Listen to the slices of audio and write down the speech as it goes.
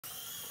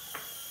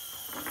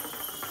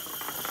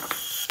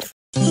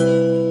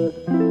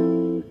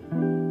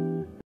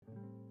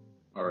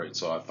Alright,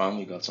 so I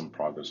finally got some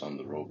progress on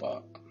the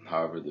robot.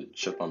 However, the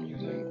chip I'm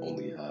using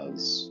only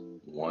has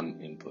one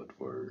input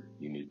for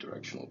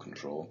unidirectional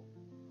control.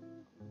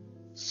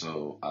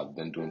 So I've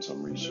been doing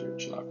some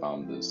research and I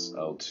found this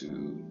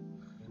L2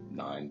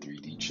 9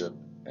 3D chip,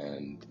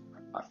 and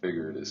I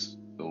figured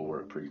it'll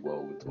work pretty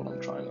well with what I'm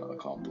trying to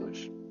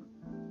accomplish.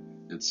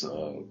 It's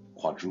a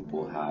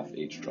quadruple half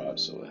H drive,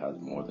 so it has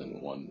more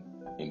than one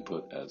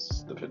input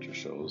as the picture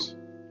shows.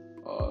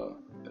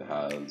 It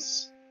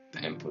has the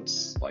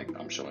inputs like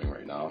I'm showing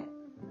right now,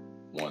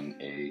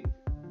 1A,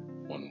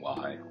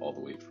 1Y, all the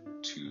way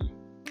to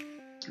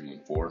 3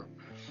 and 4.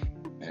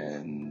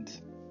 And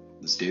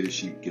this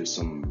datasheet gives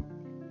some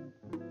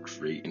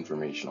great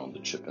information on the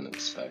chip and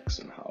its specs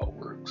and how it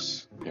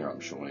works. Here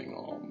I'm showing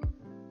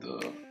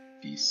the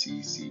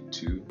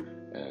VCC2,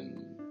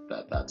 and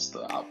that's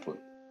the output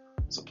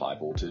supply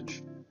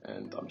voltage,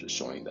 and I'm just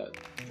showing that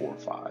 4,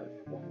 5,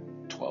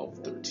 12,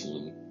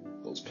 13,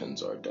 those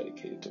pins are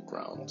dedicated to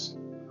grounds.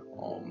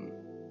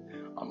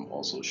 I'm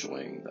also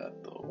showing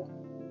that the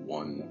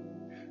 1,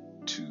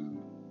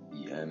 2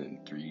 EN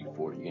and 3,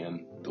 4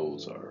 EN,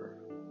 those are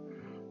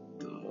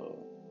the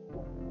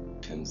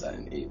pins that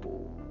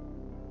enable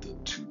the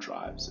two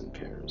drives in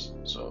pairs.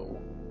 So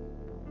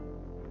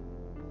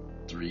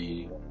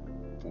 3,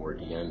 4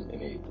 EN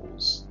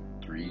enables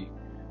 3,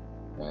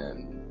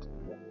 and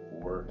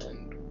 4,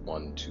 and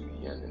 1, 2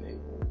 EN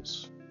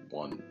enables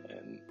 1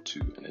 and 2,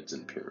 and it's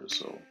in pairs.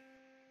 So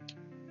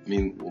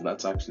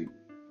that's actually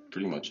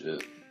pretty much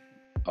it.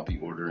 I'll be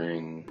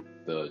ordering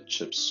the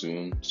chips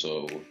soon,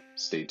 so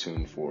stay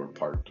tuned for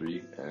part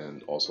 3,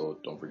 and also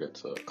don't forget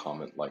to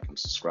comment, like, and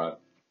subscribe.